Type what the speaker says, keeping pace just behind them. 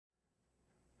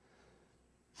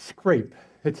Scrape.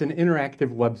 It's an interactive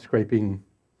web scraping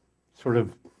sort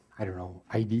of, I don't know,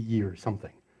 IDE or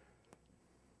something.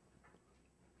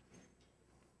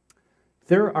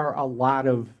 There are a lot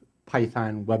of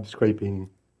Python web scraping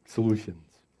solutions.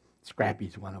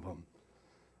 Scrappy's one of them.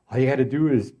 All you got to do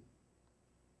is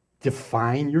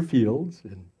define your fields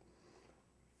and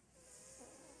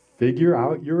figure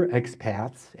out your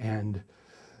XPaths, and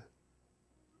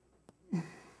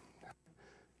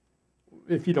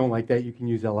if you don't like that, you can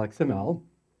use LXML.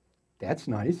 That's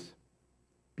nice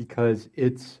because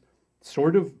it's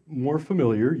sort of more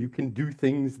familiar. You can do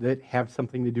things that have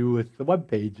something to do with the web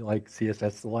page, like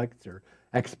CSS selects or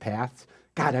XPaths.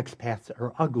 God, XPaths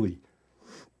are ugly.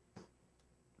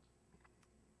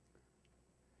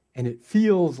 And it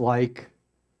feels like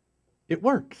it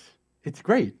works. It's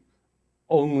great.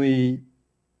 Only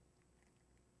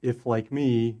if, like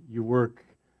me, you work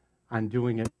on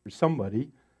doing it for somebody,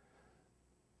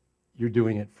 you're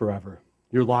doing it forever.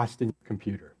 You're lost in your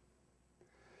computer.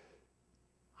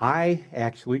 I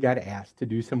actually got asked to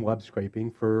do some web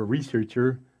scraping for a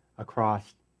researcher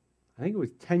across, I think it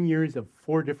was 10 years of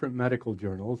 4 different medical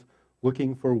journals,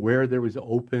 looking for where there was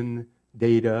open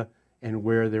data and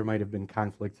where there might have been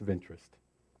conflicts of interest.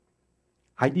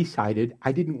 I decided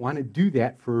I didn't want to do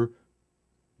that for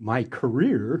my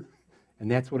career, and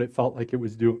that's what it felt like it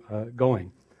was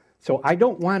going. So I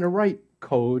don't want to write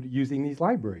code using these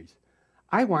libraries.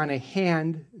 I want to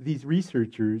hand these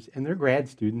researchers and their grad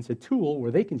students a tool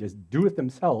where they can just do it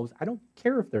themselves. I don't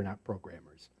care if they're not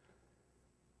programmers.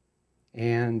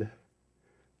 And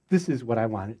this is what I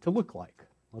want it to look like.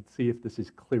 Let's see if this is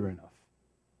clear enough.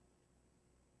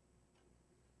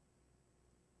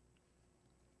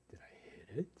 Did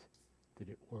I hit it? Did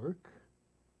it work?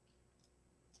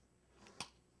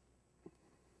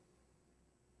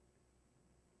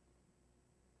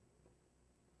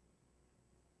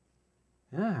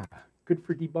 Ah, good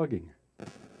for debugging.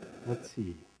 Let's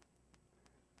see.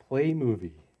 Play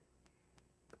movie.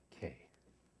 Okay.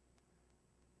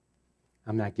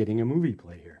 I'm not getting a movie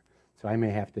play here, so I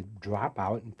may have to drop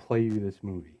out and play you this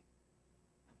movie.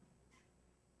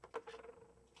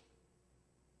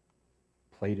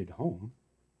 Played at home.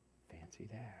 Fancy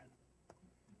that.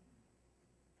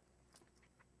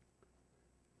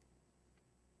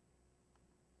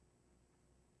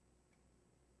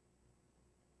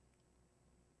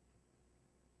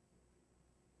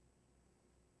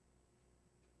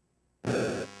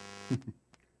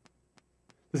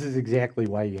 This is exactly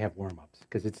why you have warm-ups,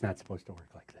 because it's not supposed to work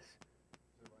like this.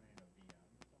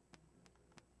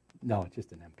 No, it's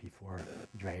just an MP4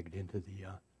 dragged into the...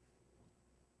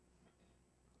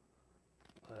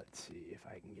 Let's see if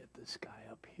I can get this guy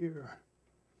up here.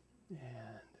 And...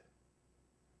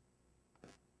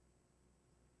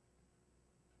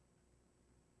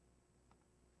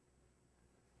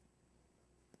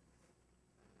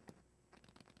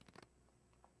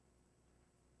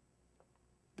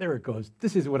 there it goes.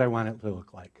 This is what I want it to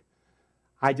look like.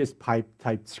 I just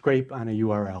typed scrape on a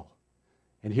URL.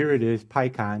 And here it is,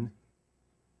 PyCon.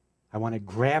 I want to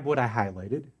grab what I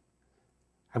highlighted.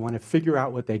 I want to figure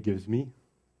out what that gives me.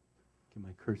 Get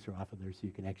my cursor off of there so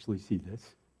you can actually see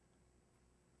this.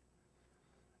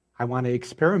 I want to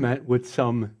experiment with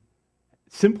some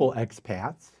simple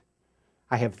XPaths.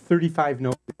 I have 35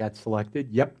 nodes that got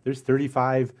selected. Yep, there's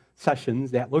 35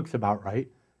 sessions. That looks about right.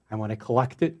 I want to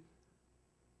collect it.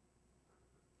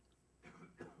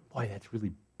 Boy, that's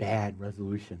really bad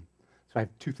resolution. So I have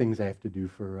 2 things I have to do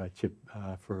for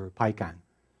PyCon,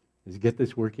 is get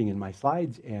this working in my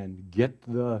slides and get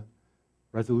the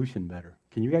resolution better.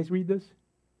 Can you guys read this?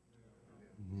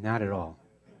 Not at all.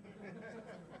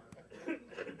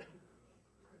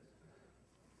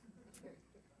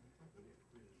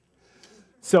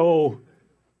 So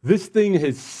this thing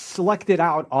has selected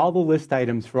out all the list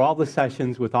items for all the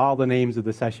sessions with all the names of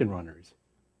the session runners,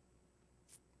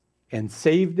 and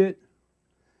saved it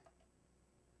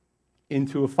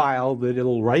into a file that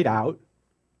it'll write out.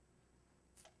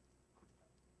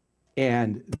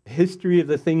 And the history of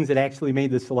the things that actually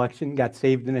made the selection got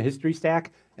saved in a history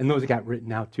stack, and those got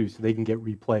written out too, so they can get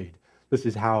replayed. This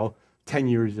is how 10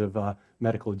 years of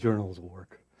medical journals will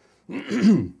work.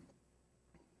 I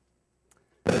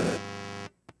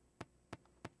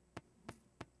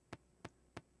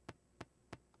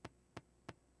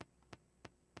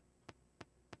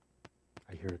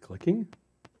hear it clicking.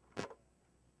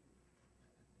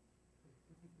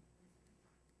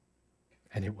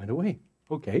 And it went away.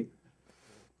 Okay.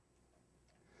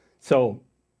 So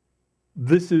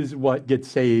this is what gets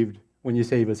saved when you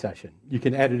save a session. You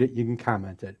can edit it, you can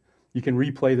comment it. You can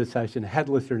replay the session,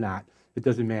 headless or not. it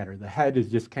doesn't matter. The head is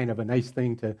just kind of a nice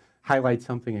thing to highlight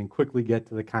something and quickly get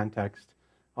to the context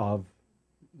of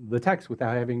the text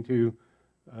without having to,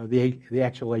 the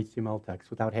actual HTML text,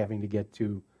 without having to get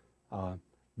to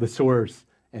the source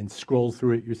and scroll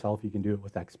through it yourself. You can do it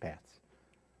with XPaths.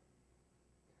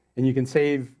 And you can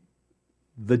save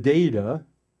the data,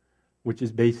 which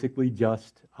is basically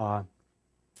just a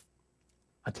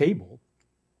table,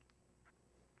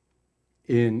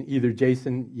 in either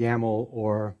JSON, YAML,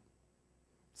 or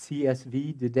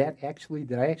CSV. Did I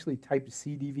actually type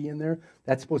CDV in there?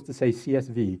 That's supposed to say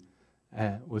CSV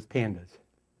with pandas.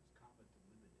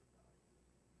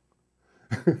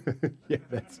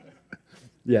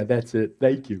 Yeah, that's it.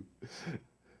 Thank you.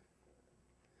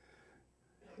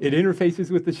 It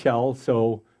interfaces with the shell,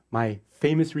 so my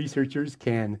famous researchers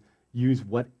can use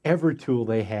whatever tool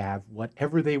they have,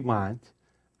 whatever they want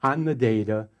on the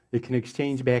data. It can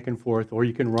exchange back and forth, or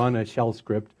you can run a shell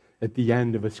script at the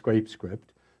end of a scrape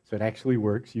script. So it actually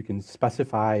works. You can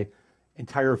specify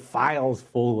entire files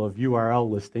full of URL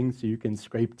listings, so you can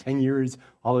scrape 10 years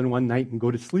all in one night and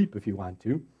go to sleep if you want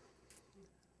to.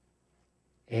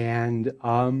 And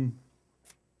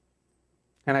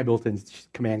I built in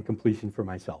command completion for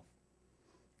myself.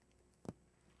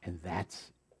 And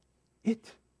that's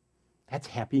it. That's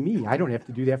happy me. I don't have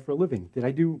to do that for a living. Did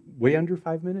I do way under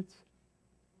 5 minutes?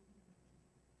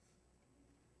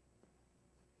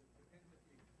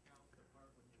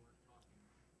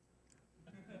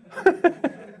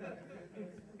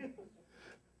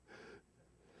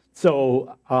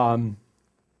 So the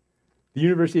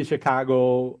University of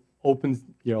Chicago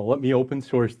let me open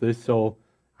source this. So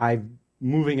I'm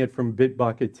moving it from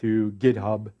Bitbucket to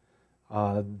GitHub.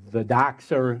 The docs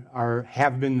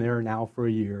have been there now for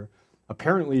a year.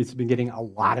 Apparently, it's been getting a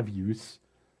lot of use.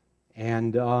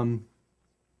 And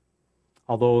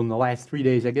although in the last 3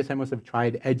 days, I guess I must have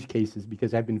tried edge cases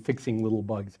because I've been fixing little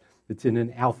bugs. It's in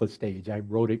an alpha stage. I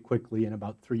wrote it quickly in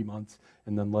about 3 months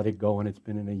and then let it go, and it's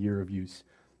been in a year of use.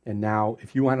 And now,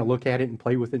 if you want to look at it and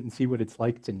play with it and see what it's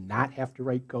like to not have to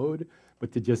write code,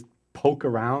 but to just poke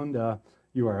around a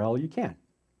URL, you can.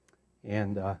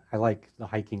 And I like the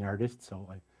hiking artist, so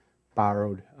I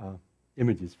borrowed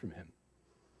images from him.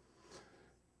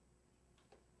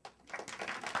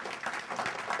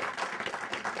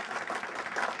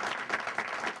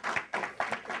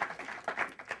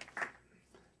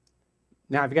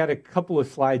 Now, I've got a couple of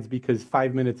slides because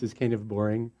 5 minutes is kind of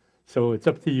boring. So it's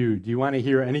up to you. Do you want to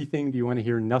hear anything? Do you want to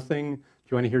hear nothing? Do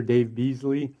you want to hear Dave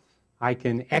Beasley? I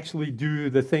can actually do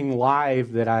the thing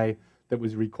live that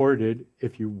was recorded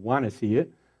if you want to see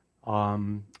it.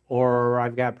 Or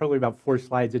I've got probably about 4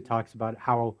 slides that talks about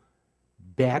how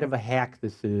bad of a hack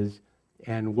this is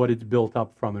and what it's built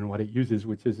up from and what it uses,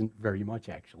 which isn't very much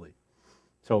actually.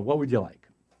 So what would you like?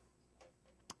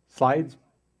 Slides?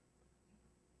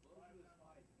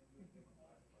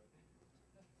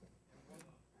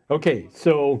 Okay,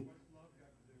 so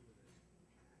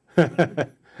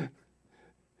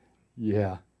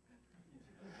yeah.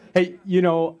 Hey,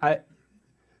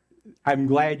 I'm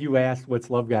glad you asked what's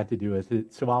love got to do with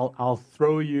it. So I'll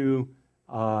throw you.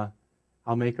 I'll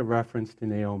make a reference to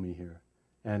Naomi here,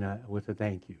 and with a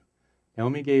thank you.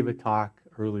 Naomi gave a talk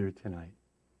earlier tonight,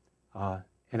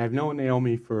 and I've known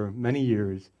Naomi for many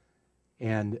years,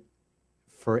 and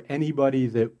for anybody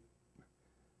that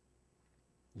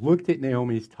looked at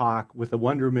Naomi's talk with a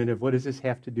wonderment of what does this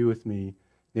have to do with me,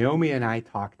 Naomi and I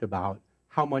talked about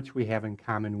how much we have in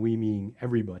common, we meaning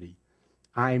everybody.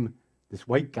 I'm this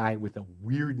white guy with a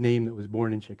weird name that was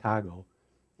born in Chicago,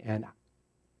 and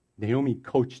Naomi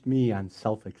coached me on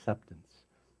self-acceptance.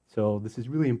 So this is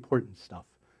really important stuff,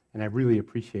 and I really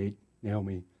appreciate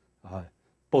Naomi,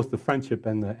 both the friendship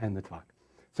and the talk.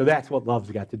 So that's what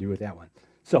love's got to do with that one.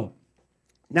 So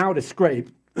now to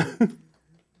scrape.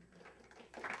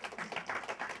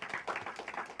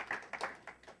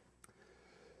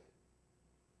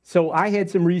 So I had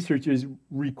some researchers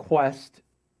request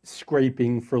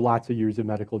scraping for lots of years of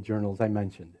medical journals I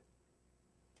mentioned.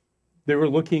 They were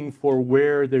looking for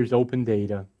where there's open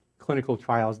data.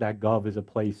 Clinicaltrials.gov is a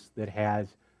place that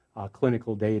has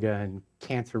clinical data, and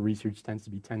cancer research tends to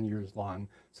be 10 years long,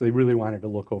 so they really wanted to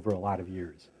look over a lot of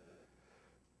years.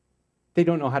 They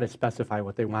don't know how to specify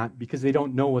what they want because they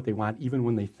don't know what they want even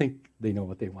when they think they know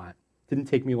what they want. Didn't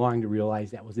take me long to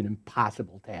realize that was an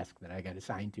impossible task that I got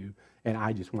assigned to, and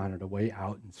I just wanted a way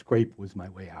out, and scrape was my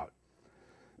way out.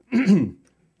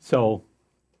 So,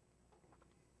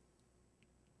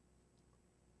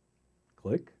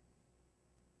 click.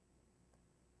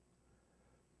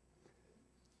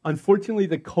 Unfortunately,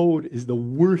 the code is the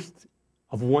worst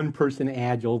of one-person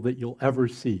Agile that you'll ever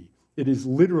see. It is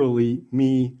literally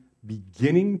me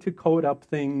beginning to code up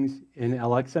things in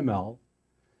LXML,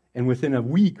 and within a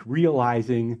week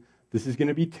realizing this is going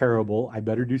to be terrible, I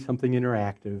better do something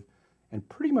interactive, and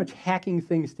pretty much hacking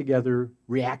things together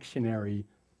reactionary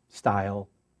style,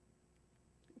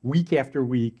 week after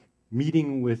week,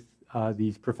 meeting with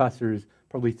these professors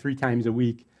probably 3 times a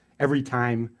week, every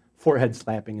time forehead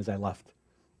slapping as I left,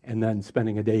 and then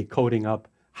spending a day coding up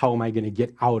how am I going to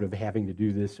get out of having to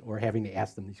do this or having to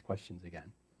ask them these questions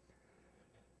again.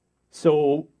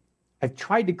 So I've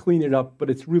tried to clean it up, but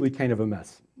it's really kind of a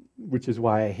mess, which is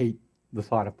why I hate the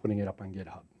thought of putting it up on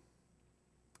GitHub.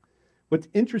 What's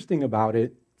interesting about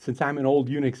it, since I'm an old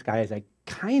Unix guy, is I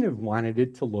kind of wanted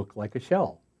it to look like a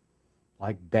shell,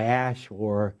 like Bash,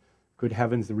 or good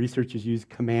heavens, the researchers use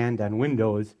command on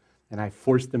Windows, and I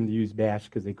forced them to use Bash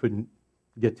because they couldn't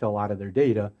get to a lot of their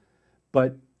data.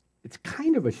 But it's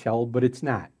kind of a shell, but it's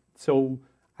not. So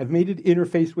I've made it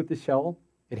interface with the shell.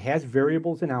 It has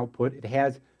variables and output. It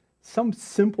has some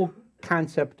simple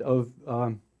concept of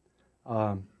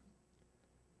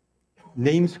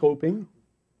name scoping.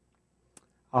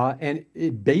 And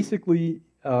it basically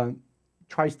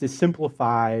tries to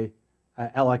simplify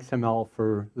LXML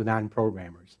for the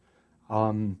non-programmers.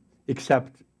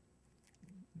 Except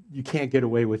you can't get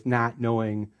away with not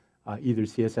knowing either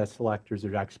CSS selectors or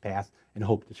XPath and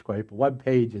hope to scrape a web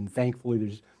page, and thankfully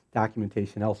there's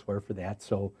documentation elsewhere for that,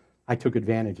 so I took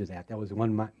advantage of that. That was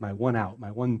my one out,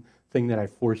 my one thing that I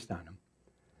forced on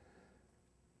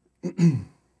them.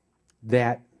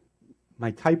 That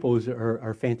my typos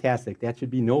are fantastic. That should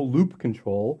be no loop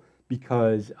control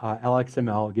because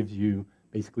LXML gives you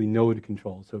basically node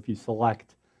control. So if you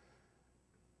select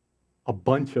a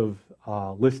bunch of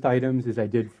list items, as I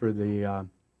did for the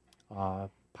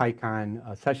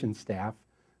PyCon session staff,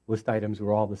 list items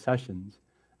were all the sessions.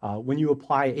 When you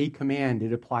apply a command,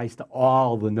 it applies to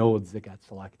all the nodes that got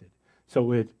selected.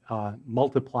 So it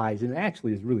multiplies, and it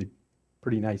actually is really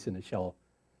pretty nice in a shell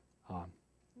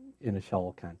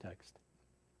context.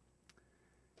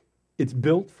 It's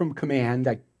built from command.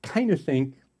 I kind of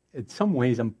think, in some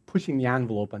ways, I'm pushing the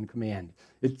envelope on command.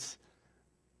 It's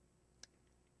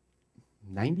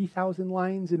 90,000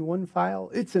 lines in one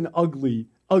file. It's an ugly,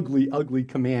 ugly, ugly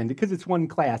command. Because it's one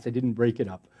class, I didn't break it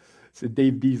up. So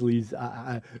Dave Beasley's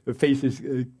face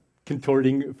is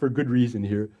contorting for good reason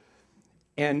here.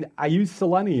 And I use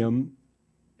Selenium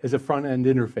as a front-end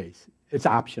interface. It's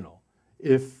optional.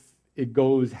 If it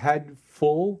goes head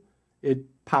full, it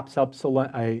pops up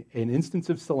an instance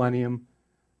of Selenium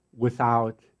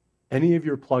without any of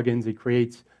your plugins. It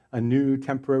creates a new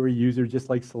temporary user just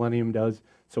like Selenium does.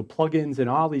 So plugins and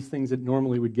all these things that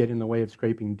normally would get in the way of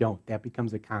scraping don't. That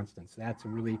becomes a constant. So that's a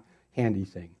really handy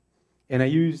thing. And I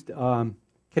used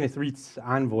Kenneth Reed's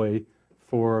Envoy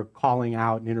for calling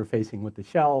out and interfacing with the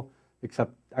shell,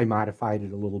 except I modified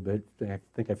it a little bit. I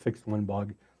think I fixed one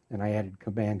bug, and I added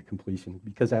command completion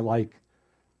because I like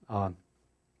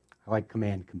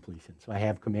command completion. So I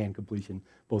have command completion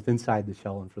both inside the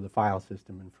shell and for the file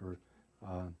system and for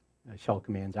shell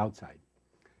commands outside.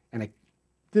 And I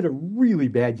did a really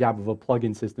bad job of a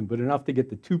plugin system, but enough to get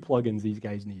the 2 plugins these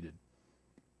guys needed.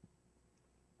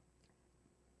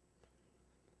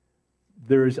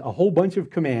 There's a whole bunch of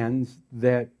commands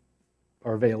that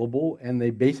are available, and they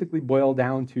basically boil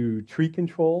down to tree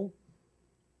control,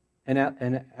 an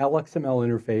LXML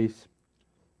interface,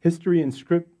 history and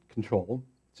script control.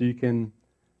 So you can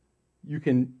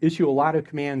issue a lot of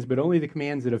commands, but only the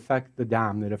commands that affect the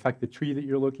DOM, that affect the tree that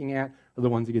you're looking at, are the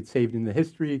ones that get saved in the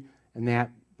history, and that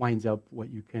winds up what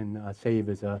you can save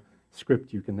as a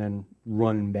script you can then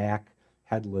run back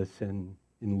headless and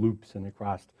in loops and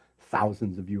across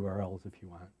thousands of URLs if you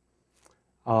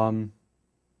want.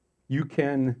 You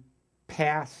can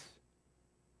pass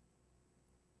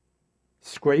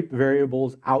scrape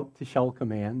variables out to shell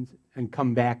commands and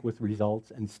come back with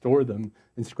results and store them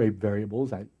in scrape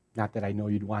variables. Not that I know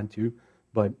you'd want to,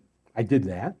 but I did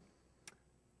that.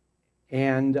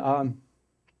 And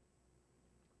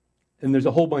there's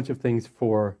a whole bunch of things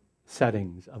for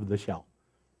settings of the shell,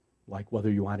 like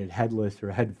whether you want it headless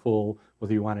or head full,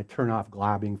 whether you want to turn off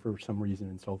globbing for some reason,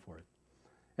 and so forth.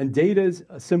 And data is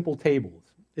simple tables.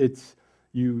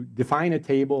 You define a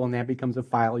table, and that becomes a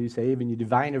file you save, and you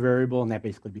define a variable, and that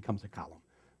basically becomes a column.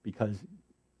 Because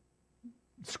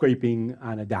scraping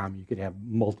on a DOM, you could have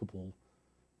multiple,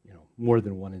 more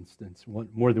than one instance,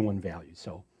 more than one value.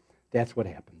 So that's what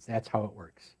happens. That's how it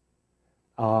works.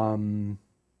 And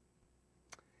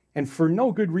for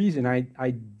no good reason,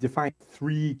 I defined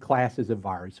 3 classes of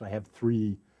vars. So I have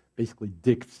 3 basically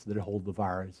dicts that hold the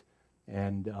vars.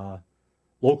 And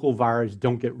local vars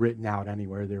don't get written out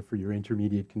anywhere. They're for your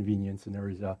intermediate convenience, and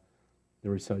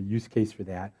there was a use case for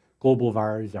that. Global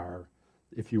vars are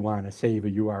if you want to save a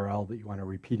URL that you want to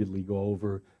repeatedly go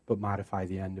over but modify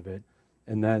the end of it.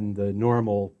 And then the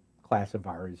normal class of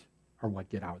vars are what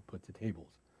get output to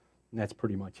tables. And that's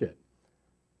pretty much it.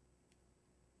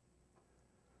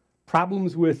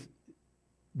 Problems with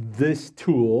this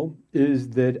tool is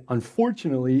that,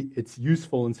 unfortunately, it's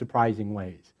useful in surprising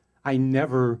ways. I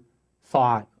never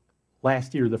thought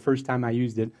last year, the first time I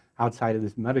used it outside of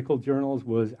this medical journals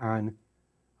was on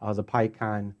the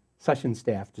PyCon session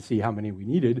staff to see how many we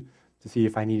needed, to see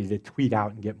if I needed to tweet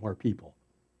out and get more people.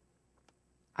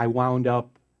 I wound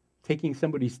up taking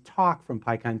somebody's talk from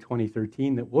PyCon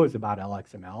 2013 that was about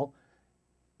LXML,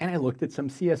 and I looked at some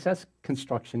CSS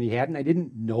construction he had, and I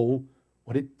didn't know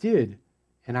what it did.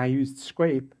 And I used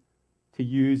Scrape to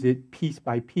use it piece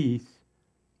by piece,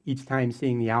 each time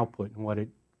seeing the output and what it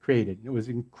created. It was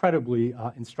incredibly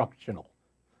instructional.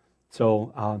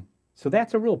 So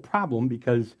that's a real problem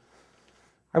because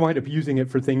I wind up using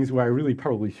it for things where I really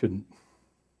probably shouldn't.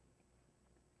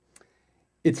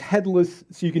 It's headless,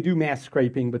 so you can do mass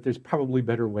scraping, but there's probably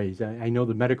better ways. I know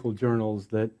the medical journals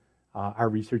that our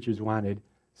researchers wanted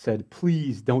said,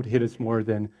 please don't hit us more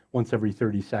than once every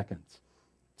 30 seconds.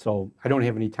 So I don't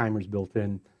have any timers built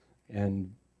in,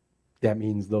 and that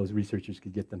means those researchers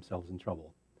could get themselves in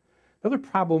trouble. Another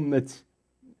problem that's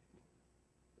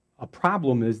a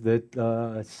problem is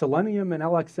that Selenium and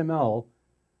LXML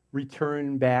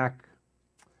return back,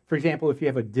 for example, if you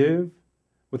have a div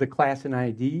with a class and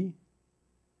ID,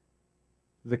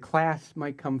 the class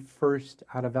might come first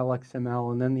out of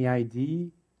LXML and then the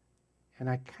ID, and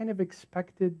I kind of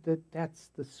expected that that's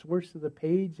the source of the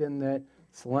page and that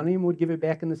Selenium would give it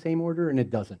back in the same order, and it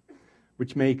doesn't,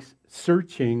 which makes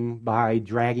searching by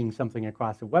dragging something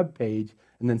across a web page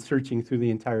and then searching through the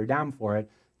entire DOM for it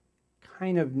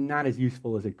kind of not as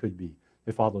useful as it could be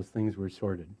if all those things were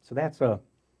sorted. So that's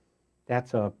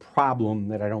a problem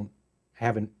that I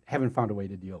haven't found a way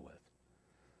to deal with.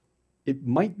 It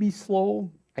might be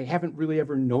slow. I haven't really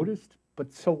ever noticed,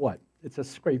 but so what? It's a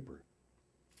scraper.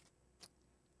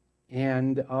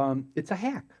 And it's a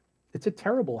hack. It's a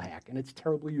terrible hack, and it's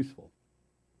terribly useful.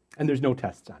 And there's no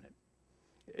tests on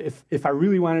it. If I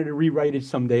really wanted to rewrite it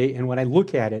someday, and when I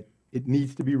look at it, it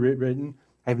needs to be rewritten,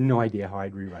 I have no idea how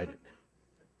I'd rewrite it.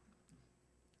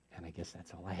 And I guess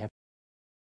that's all I have.